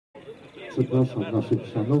Przepraszam naszych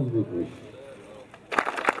szanownych gości.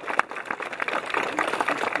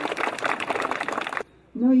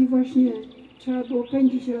 No i właśnie trzeba było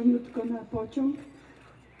pędzić równiutko na pociąg.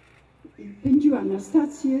 Pędziła na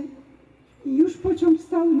stację i już pociąg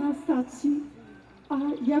stał na stacji, a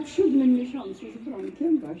ja w 7. miesiącu z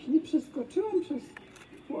Bronkiem właśnie przeskoczyłam przez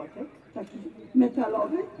płotek, taki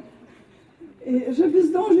metalowy, żeby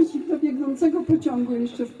zdążyć do biegnącego pociągu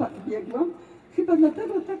jeszcze biegłam. Chyba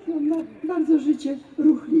dlatego takie on ma bardzo życie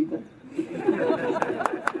ruchliwe.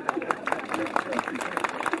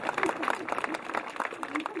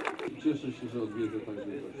 Cieszę się, że odwiedzę także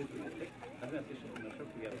gości.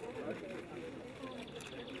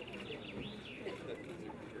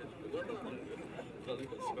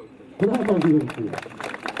 Brawo wielkie.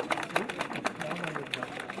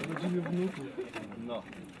 No.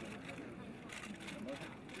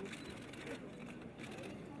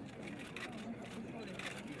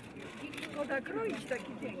 Szkoda kroić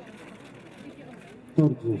taki piękny.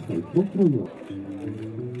 Tort został pokrojony.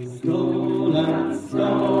 100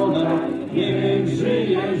 lat, niech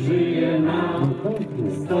żyje, żyje nam.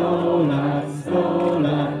 100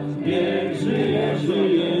 lat, niech żyje,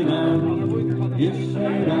 żyje nam.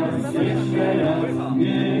 Jeszcze raz,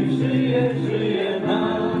 niech żyje, żyje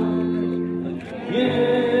nam.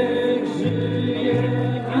 Niech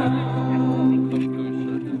żyje nam.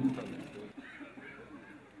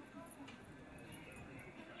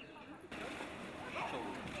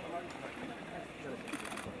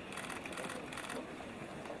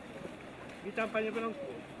 Witam panie Bronku.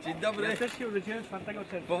 Dzień dobry. Ja też się urodziłem 4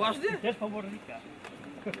 czerwca. Poważnie? Też w Obornikach.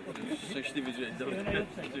 Szczęśliwy dzień, dobry. Dziękuję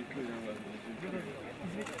bardzo. Dziękuję bardzo.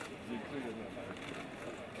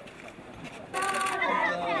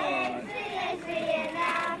 Żyje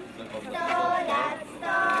nam, 100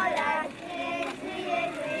 lat, niech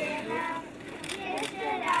żyje nam. Jeszcze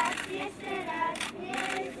raz, niech żyje nam.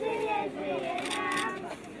 Niech żyje nam.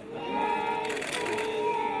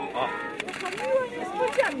 Taka miła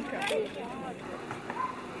niespodzianka.